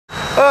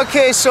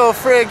Okay, so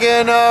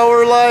friggin'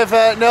 we're live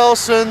at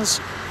Nelson's.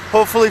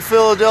 Hopefully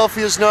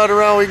Philadelphia's not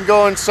around. We can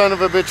go and son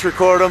of a bitch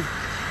record him.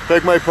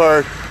 Beg my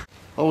part.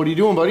 Oh, what are you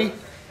doing, buddy?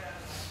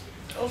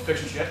 I was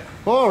fixing shit.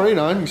 Oh, right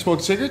on. You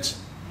smoking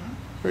cigarettes?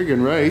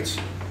 Friggin' right.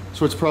 So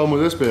what's the problem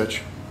with this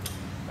bitch?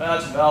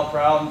 Some valve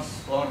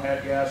problems, blown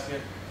head gasket.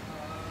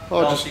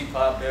 Oh, LC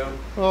popped out.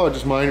 Oh,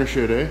 just minor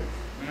shit, eh?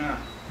 Yeah.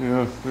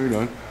 Yeah, right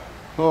on.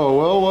 Oh,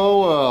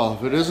 well.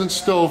 If it isn't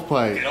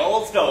stovepipe. An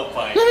old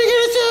stovepipe. Let me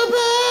get a stovepipe!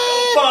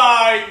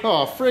 Bye!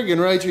 Oh, friggin'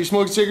 right. Are you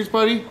smoking cigarettes,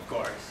 buddy? Of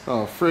course.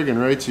 Oh,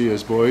 friggin' right he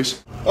is,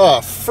 boys. Oh,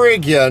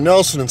 frig yeah,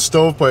 Nelson and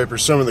Stovepipe are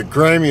some of the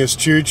grimiest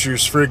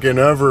choo-choos friggin'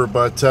 ever.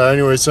 But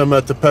anyways, I'm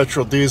at the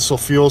petrol diesel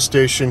fuel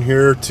station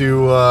here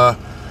to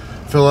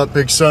fill up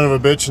big son of a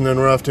bitch, and then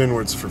we're off to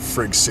Inwards for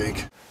frig's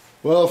sake.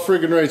 Well,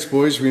 friggin' rights,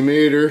 boys, we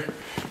made her,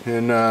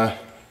 and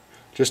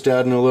just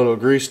adding a little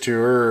grease to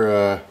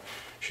her.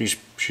 She's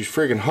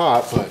friggin'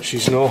 hot, but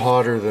she's no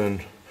hotter than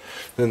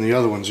the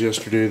other ones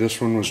yesterday. This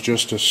one was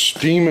just a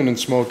steaming and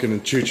smoking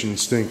and chooching and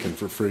stinking,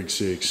 for frig's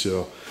sake.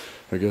 So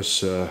I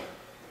guess I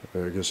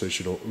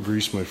should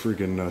grease my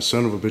friggin'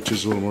 son of a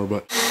bitches a little more.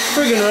 But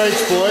friggin'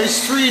 rights,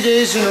 boys, 3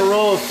 days in a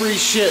row of free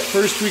shit.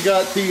 First we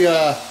got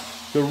the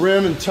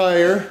rim and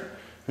tire,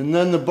 and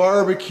then the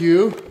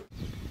barbecue,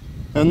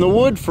 and the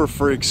wood, for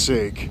frig's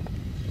sake.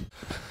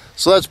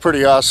 So that's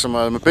pretty awesome.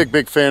 I'm a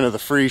big fan of the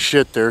free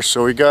shit there.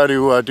 So we got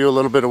to do a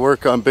little bit of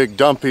work on big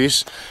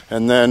dumpies,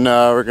 and then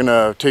we're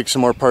gonna take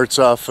some more parts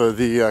off of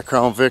the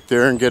Crown Vic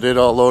there and get it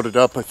all loaded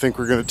up. I think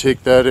we're gonna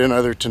take that in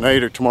either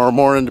tonight or tomorrow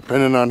morning,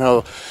 depending on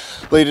how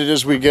late it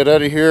is we get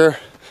out of here.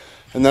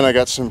 And then I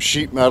got some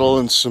sheet metal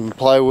and some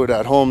plywood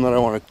at home that I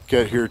want to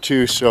get here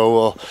too, so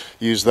we'll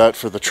use that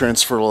for the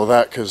transfer of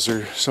that, because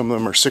some of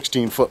them are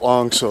 16 foot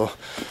long, so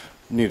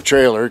need a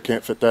trailer.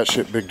 Can't fit that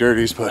shit, big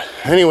dirties. But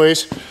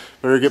anyways,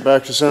 better get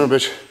back to son of a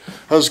bitch.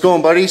 How's it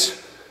going,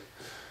 buddies?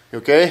 You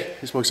okay?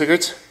 You smoke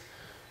cigarettes?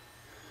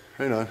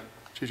 Right on.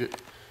 Cheers.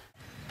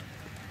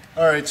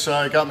 Alright, so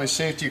I got my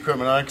safety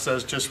equipment on because I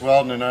was just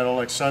welding and I don't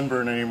like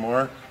sunburn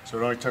anymore. So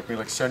it only took me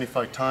like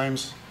 75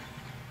 times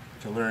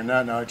to learn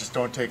that. Now I just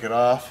don't take it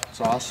off.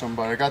 It's awesome.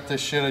 But I got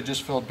this shit. I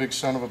just filled big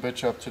son of a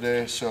bitch up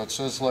today. So it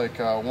says like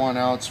 1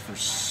 ounce for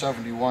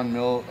 71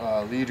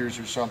 liters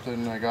or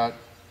something. I got,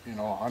 you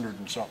know, 100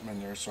 and something in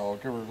there. So I'll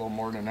give her a little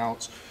more than an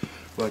ounce.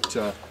 But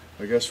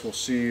I guess we'll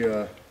see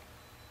if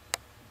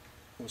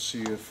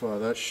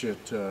that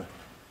shit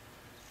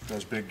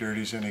does big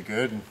dirties any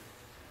good, and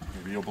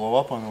maybe you'll blow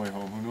up on the way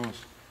home, who knows.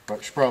 But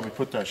I should probably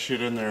put that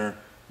shit in there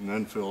and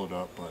then fill it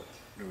up, but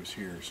it was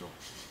here, so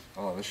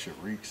oh, this shit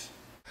reeks.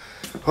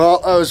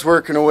 Well, I was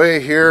working away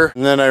here,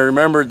 and then I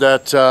remembered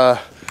that I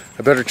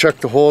better check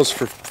the holes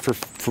for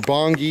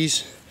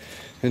bongies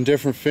and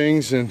different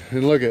things, and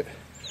look at,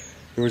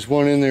 there was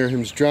one in there, he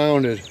was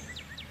drowned,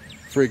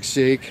 frig's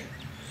sake.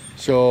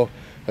 So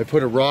I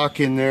put a rock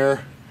in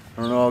there.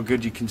 I don't know how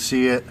good you can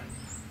see it.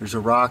 There's a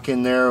rock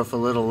in there with a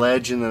little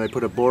ledge, and then I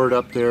put a board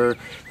up there.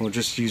 We'll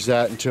just use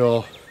that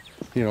until,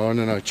 you know, and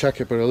then I check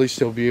it, but at least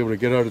they'll be able to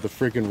get out of the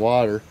friggin'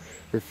 water,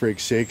 for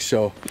frig's sake.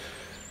 So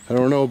I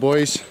don't know,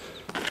 boys.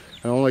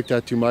 I don't like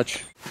that too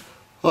much.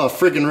 Oh,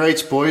 friggin'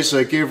 rights, boys.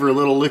 I gave her a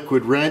little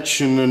liquid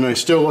wrench, and then I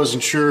still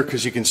wasn't sure,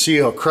 because you can see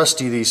how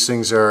crusty these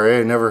things are.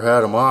 I never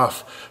had them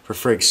off, for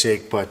frig's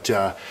sake, but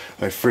I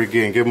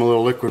friggin' gave them a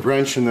little liquid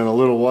wrench and then a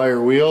little wire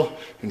wheel,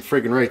 and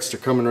friggin' rights, they're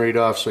coming right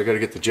off, so I gotta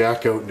get the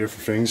jack out and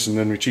different things, and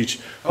then we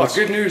teach. Oh,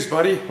 good news,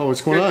 buddy. Oh,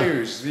 what's going on? Good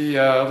news.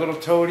 The little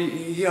toad,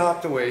 he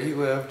hopped away. He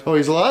lived. Oh,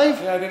 he's alive?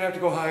 Yeah, I didn't have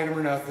to go hide him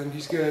or nothing.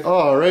 He's good.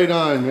 Oh, right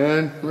on,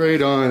 man.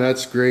 Right on.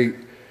 That's great.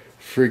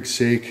 Frig's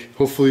sake.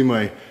 Hopefully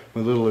my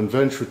little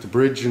invention with the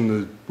bridge and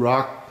the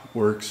rock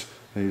works,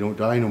 and you don't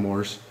die no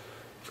more,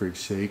 frig's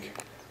sake.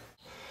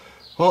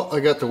 Well,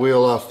 I got the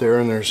wheel off there,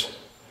 and there's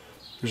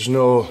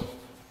no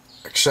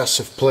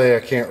excessive play. I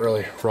can't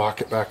really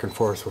rock it back and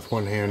forth with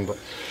one hand, but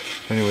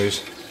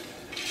anyways,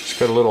 it's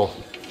got a little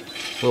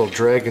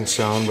dragging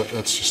sound, but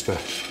that's just the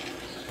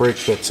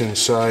brake that's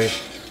inside.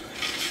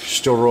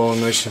 Still rolling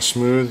nice and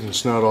smooth, and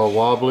it's not all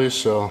wobbly,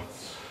 so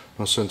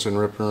no sense in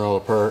ripping her all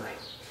apart.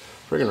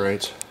 Friggin'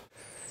 rights.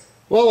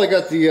 Well, I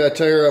got the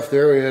tire off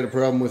there. We had a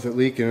problem with it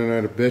leaking, and I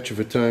had a bitch of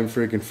a time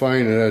freaking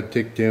finding it. I had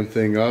to take the damn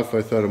thing off.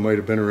 I thought it might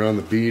have been around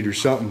the bead or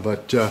something,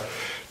 but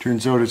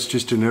turns out it's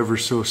just an ever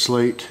so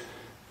slight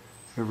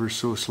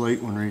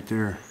one right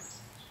there.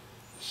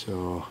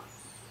 So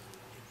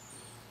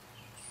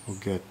we'll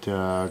get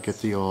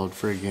the old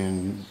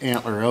friggin'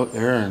 antler out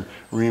there and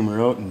ream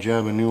her out and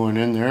jab a new one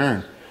in there,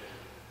 and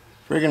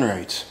friggin'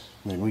 rights.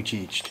 And then we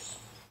cheeched.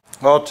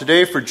 Well,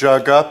 today for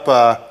Jug Up,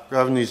 we're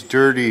having these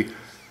dirty.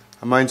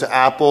 Mine's an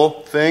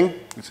apple thing.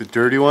 It's a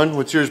dirty one.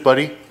 What's yours,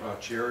 buddy?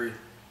 Cherry.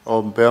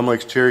 Oh, Bam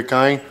likes cherry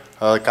kind.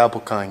 I like apple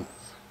kind.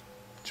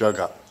 Jug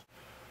Up.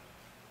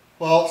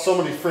 Well,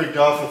 somebody freaked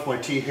off with my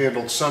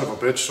T-handled son of a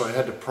bitch, so I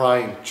had to pry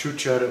and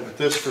chooch at it with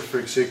this, for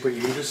frig's sake. But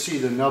you can just see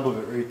the nub of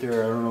it right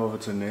there. I don't know if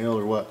it's a nail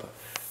or what, but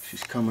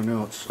she's coming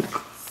out. So.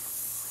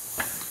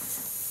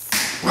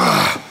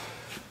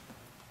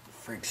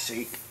 Frig's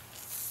sake.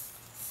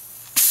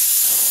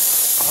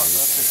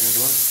 That's a good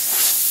one.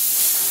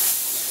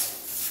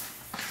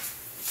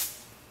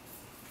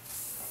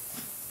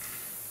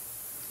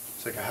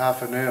 It's like a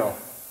half a nail,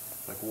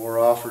 like wore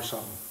off or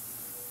something.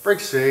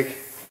 Frick's sake.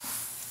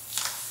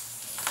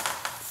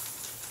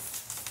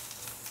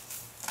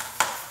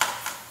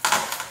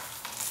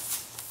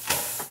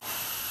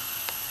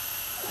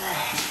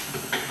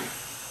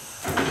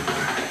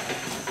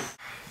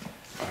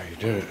 Oh, you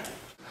did it.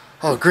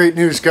 Oh, great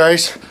news,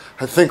 guys.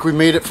 I think we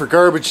made it for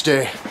garbage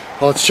day.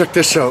 Well, let's check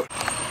this out.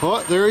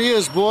 Oh, there he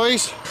is,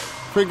 boys.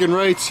 Friggin'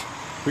 rights.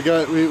 We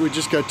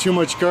just got too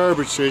much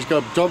garbage, so he's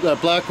got to dump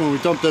that black one. We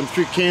dumped them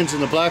 3 cans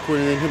in the black one,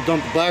 and then him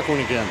dump the black one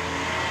again.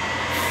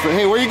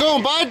 Hey, where you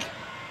going, bud?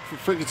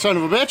 Friggin' son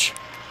of a bitch.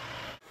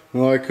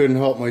 Well, I couldn't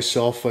help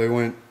myself. I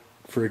went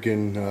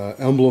friggin'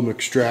 emblem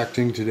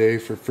extracting today,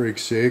 for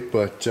frig's sake,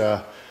 but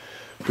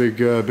big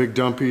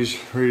dumpies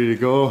ready to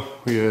go.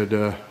 We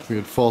had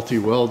faulty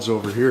welds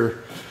over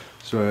here,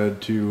 so I had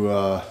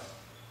to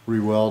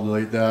re-weld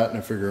like that, and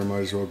I figure I might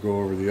as well go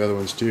over the other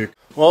ones too.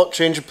 Well,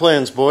 change of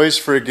plans, boys.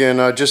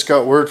 Friggin' just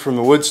got word from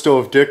the wood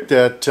stove Dick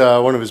that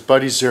one of his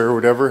buddies there or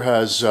whatever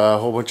has a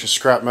whole bunch of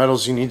scrap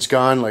metals he needs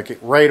gone like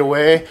right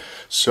away.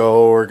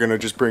 So we're gonna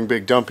just bring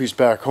big dumpies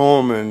back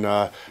home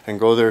and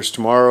go there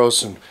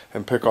tomorrow's and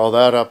pick all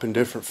that up in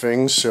different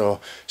things. So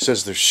he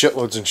says there's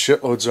shitloads and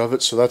shitloads of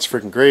it, so that's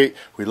freaking great.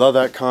 We love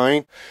that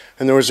kind.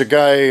 And there was a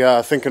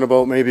guy thinking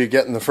about maybe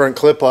getting the front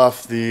clip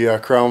off the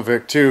Crown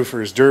Vic too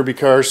for his derby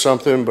car or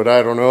something, but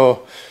I don't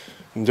know.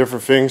 And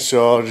different things,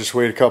 so I'll just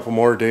wait a couple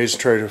more days to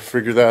try to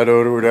figure that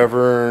out or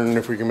whatever, and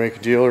if we can make a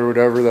deal or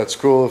whatever, that's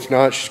cool. If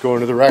not, she's going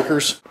to the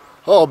wreckers.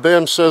 Oh,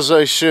 Bam says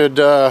I should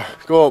go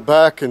out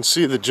back and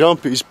see the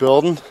jumpies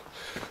building.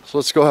 So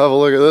let's go have a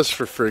look at this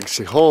for frig's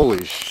sake.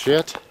 Holy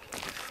shit.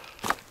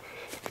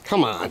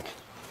 Come on.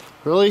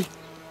 Really?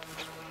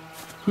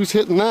 Who's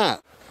hitting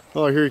that?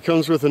 Oh, here he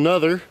comes with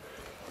another.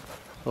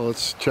 Well,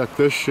 let's check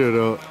this shit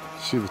out.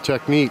 See the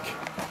technique.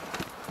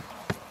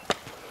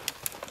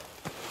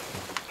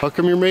 How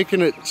come you're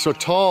making it so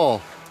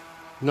tall,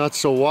 not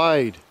so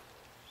wide?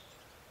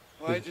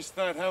 Well, I just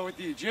thought, how would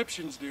the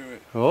Egyptians do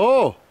it?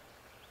 Oh!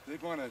 They'd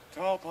want a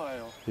tall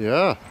pile.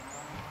 Yeah.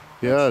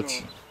 Yeah,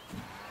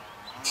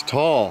 it's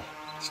tall.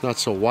 It's not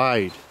so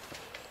wide.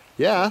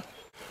 Yeah.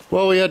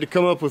 Well, we had to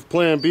come up with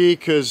plan B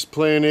because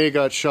plan A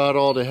got shot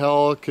all to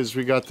hell because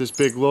we got this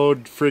big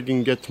load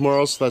friggin' get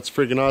tomorrow, so that's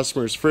friggin'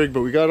 awesome as frig, but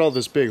we got all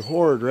this big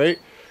hoard, right?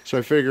 So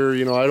I figure,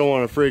 you know, I don't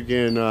want to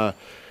friggin'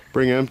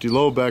 bring an empty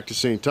load back to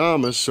St.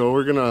 Thomas, so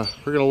we're gonna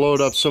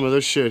load up some of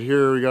this shit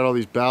here. We got all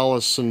these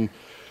ballasts and,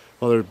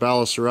 well, their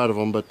ballasts are out of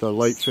them, but the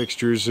light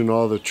fixtures and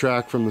all the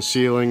track from the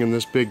ceiling and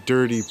this big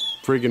dirty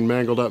friggin'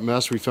 mangled up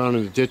mess we found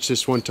in the ditch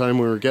this one time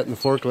when we were getting the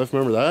forklift.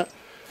 Remember that?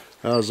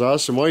 That was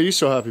awesome. Why are you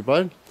so happy,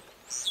 bud?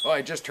 Oh,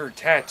 I just heard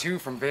Tattoo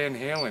from Van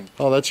Halen.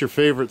 Oh, that's your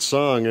favorite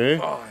song, eh?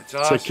 Oh, it's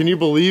awesome. It's like, can you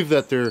believe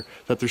that they're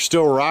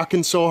still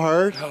rocking so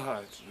hard?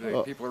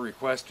 Oh, people are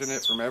requesting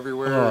it from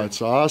everywhere. Oh,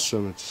 it's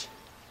awesome.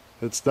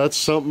 That's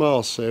something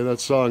else, eh?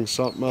 That song's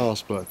something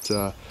else, but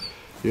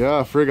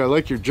yeah, frig, I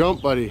like your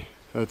jump, buddy.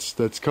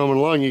 That's coming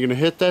along. You gonna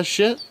hit that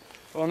shit?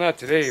 Well, not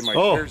today. My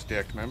chair's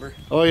dicked, remember?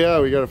 Oh yeah,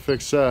 we gotta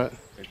fix that.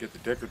 Gotta get the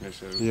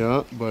dickedness out.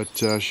 Yeah, but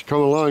she's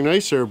coming along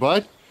nice there,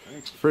 bud.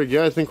 Thanks. Frig,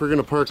 yeah, I think we're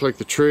gonna park like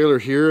the trailer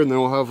here, and then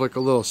we'll have like a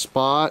little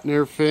spot and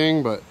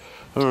everything. But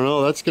I don't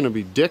know. That's gonna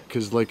be dick,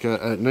 cause like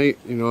at night,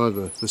 you know,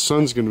 the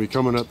sun's gonna be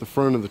coming at the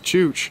front of the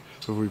chooch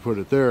if we put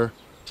it there.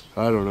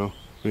 I don't know.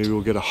 Maybe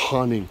we'll get a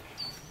awning.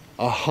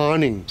 A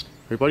awning,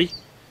 right, buddy?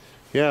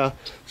 Yeah.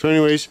 So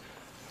anyways,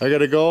 I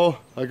gotta go.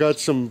 I got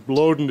some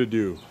loading to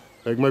do.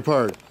 Beg my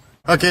pardon.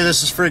 Okay,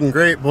 this is friggin'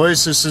 great,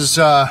 boys. This is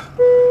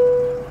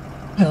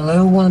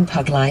Hello, One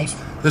Pug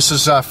Life. This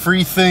is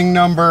free thing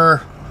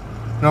number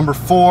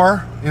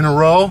 4 in a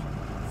row.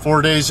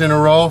 4 days in a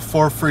row,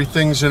 4 free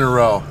things in a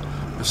row.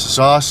 This is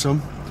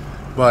awesome.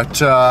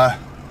 But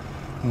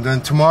and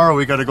then tomorrow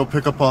we gotta go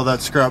pick up all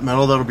that scrap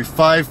metal. That'll be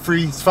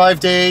 5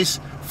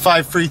 days,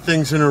 5 free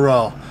things in a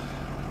row.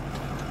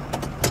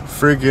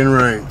 Friggin'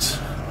 right.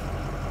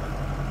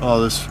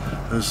 Oh, this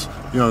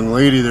young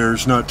lady there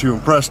is not too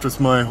impressed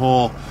with my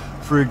whole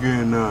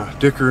friggin'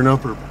 dicker and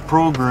upper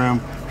program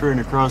trying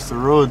to cross the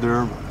road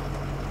there.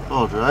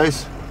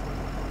 Apologize.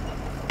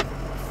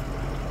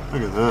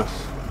 Look at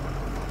this.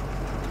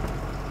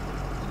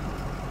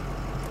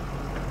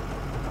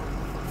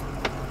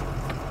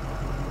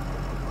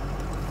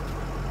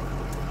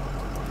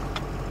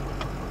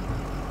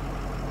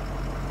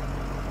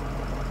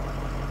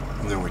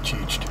 And then we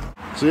cheeched.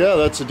 So yeah,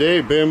 that's the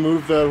day. Bam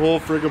moved that whole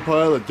friggin'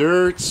 pile of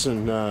dirts,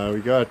 and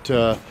we got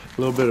a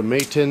little bit of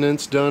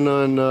maintenance done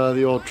on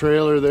the old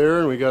trailer there,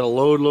 and we got a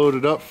load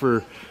loaded up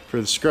for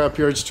the scrap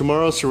yards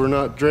tomorrow, so we're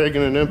not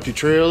dragging an empty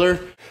trailer.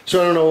 So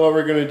I don't know what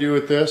we're gonna do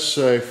with this.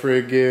 I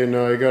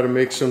gotta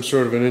make some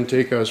sort of an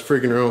intake. I was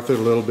frigging around with it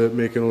a little bit,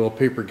 making a little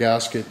paper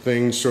gasket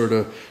thing, sort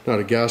of, not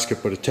a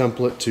gasket, but a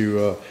template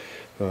to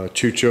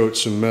chooch out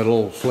some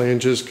metal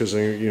flanges, because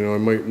I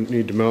might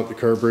need to mount the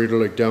carburetor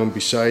like down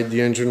beside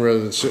the engine rather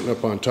than sitting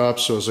up on top.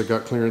 So as I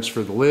got clearance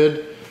for the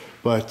lid,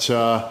 But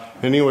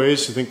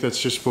anyways, I think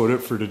that's just about it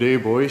for today,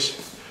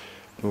 boys.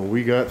 Well,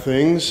 we got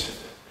things,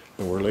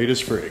 and we're late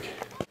as frig.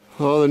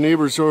 Oh, the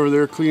neighbor's over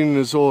there cleaning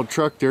his old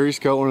truck there. He's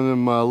got one of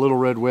them little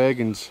red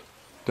wagons.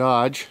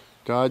 Dodge,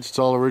 it's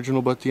all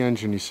original but the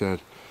engine, he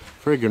said.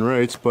 Friggin'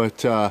 rights,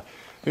 but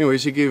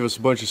anyways, he gave us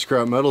a bunch of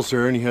scrap metals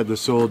there, and he had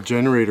this old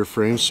generator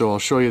frame, so I'll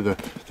show you the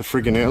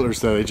friggin'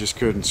 antlers that I just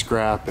couldn't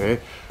scrap, eh?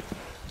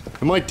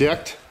 Am I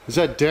decked? Is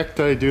that decked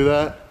that I do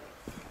that?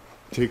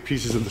 Take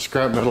pieces of the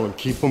scrap metal and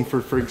keep them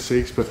for frig's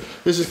sakes, but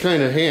this is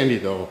kind of handy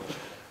though.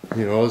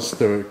 You know, it's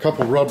a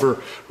couple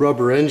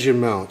rubber engine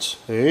mounts,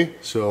 eh?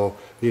 So,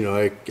 you know,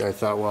 I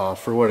thought, well,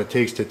 for what it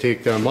takes to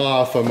take them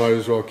off, I might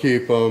as well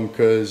keep them,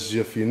 because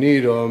if you need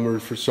them or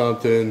for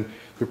something,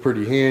 they're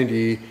pretty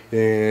handy,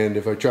 and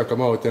if I chuck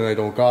them out, then I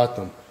don't got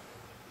them.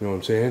 You know what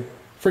I'm saying?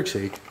 Frick's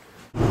sake.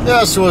 Yeah,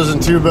 this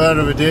wasn't too bad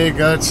of a day.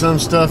 Got some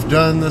stuff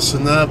done, this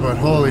and that, but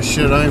holy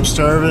shit, I am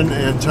starving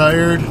and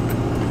tired.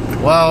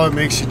 Wow, it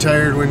makes you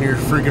tired when you're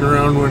freaking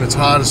around when it's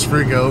hot as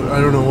frig out.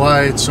 I don't know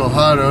why it's so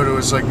hot out. It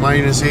was like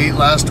 -8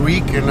 last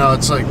week, and now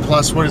it's like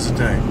plus, what is it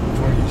today?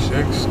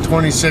 26.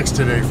 26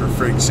 today, for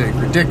frig's sake.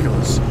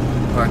 Ridiculous.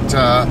 But,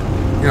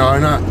 you know,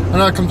 I'm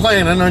not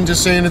complaining. I'm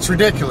just saying it's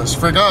ridiculous.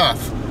 Frig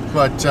off.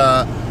 But,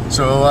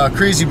 so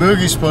Crazy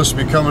Boogie's supposed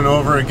to be coming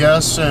over, I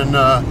guess, and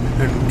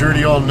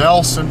dirty old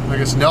Nelson. I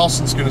guess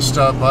Nelson's gonna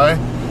stop by.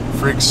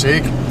 Frig's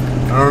sake.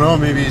 I don't know,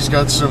 maybe he's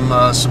got some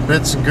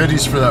bits and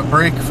goodies for that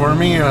break for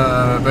me,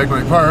 beg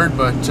my pardon,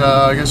 but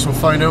I guess we'll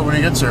find out when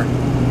he gets there.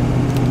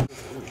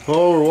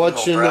 Oh, we're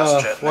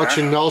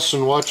watching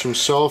Nelson watch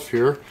himself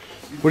here.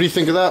 What do you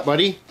think of that,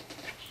 buddy?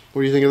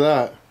 What do you think of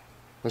that?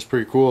 That's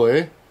pretty cool,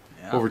 eh?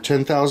 Yeah. Over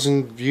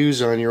 10,000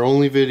 views on your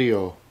only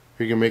video.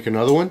 Are you gonna make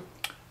another one?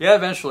 Yeah,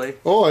 eventually.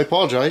 Oh, I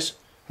apologize.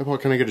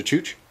 Can I get a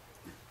chooch?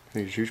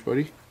 Can I get a chooch,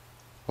 buddy?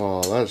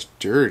 Oh, that's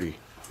dirty.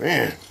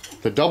 Man,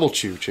 the double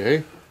chooch,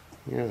 eh?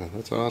 Yeah,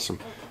 that's awesome.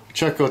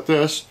 Check out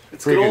this.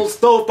 It's good old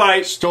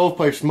Stovepipe.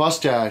 Stovepipe's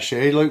mustache,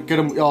 eh? Look, get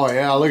him. Oh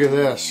yeah, look at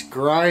this.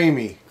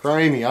 Grimy.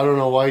 I don't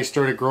know why he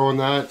started growing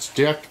that. It's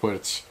dicked,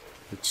 but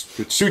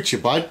it suits you,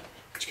 bud.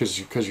 It's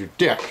because you're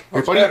dicked.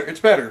 It's better. It's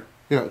better.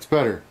 Yeah, it's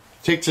better.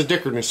 Takes the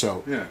dickerness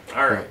out. Yeah.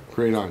 All right.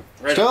 Great on.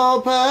 Ready.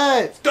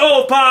 Stovepipe.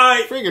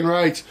 Friggin'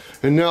 right.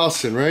 And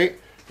Nelson, right?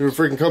 You ever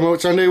freaking come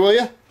out Sunday, will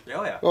you?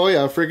 Oh yeah. Oh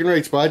yeah, friggin'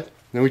 right, bud.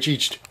 Now we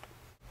cheeched.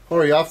 Oh,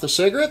 are you off the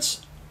cigarettes?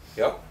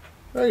 Yep.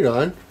 Right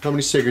on. How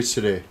many cigarettes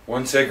today?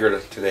 1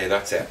 cigarette today,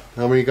 that's it.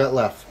 How many you got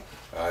left?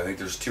 I think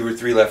there's 2 or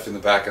 3 left in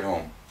the back at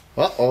home.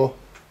 Uh-oh.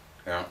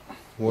 Yeah.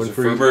 One Those are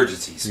for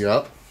emergencies.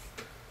 Yep.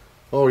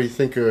 Oh, you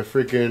think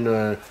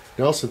freaking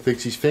Nelson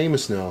thinks he's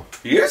famous now?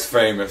 He is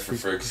famous, for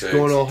frig's sake.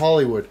 Going all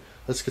Hollywood.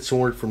 Let's get some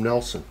word from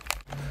Nelson.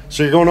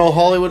 So you're going all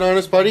Hollywood on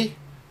us, buddy?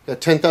 Got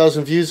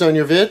 10,000 views on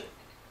your vid?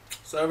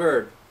 So I've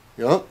heard.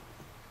 Yep.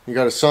 You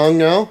got a song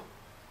now?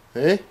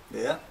 Hey?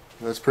 Yeah.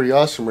 That's pretty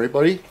awesome, right,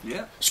 buddy?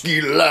 Yeah.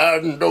 You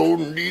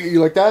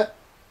like that?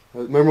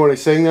 Remember when I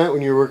sang that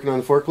when you were working on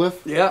the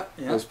forklift? Yeah.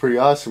 That's pretty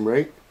awesome,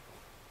 right?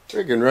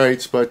 Friggin'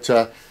 rights. But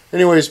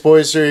anyways,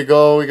 boys, there you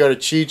go. We got a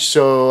cheech,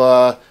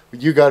 so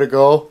you got to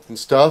go and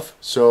stuff.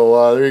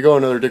 So there you go,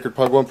 another Dickard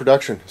Pug 1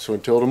 production. So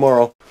until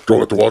tomorrow. Don't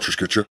let the watchers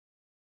get you.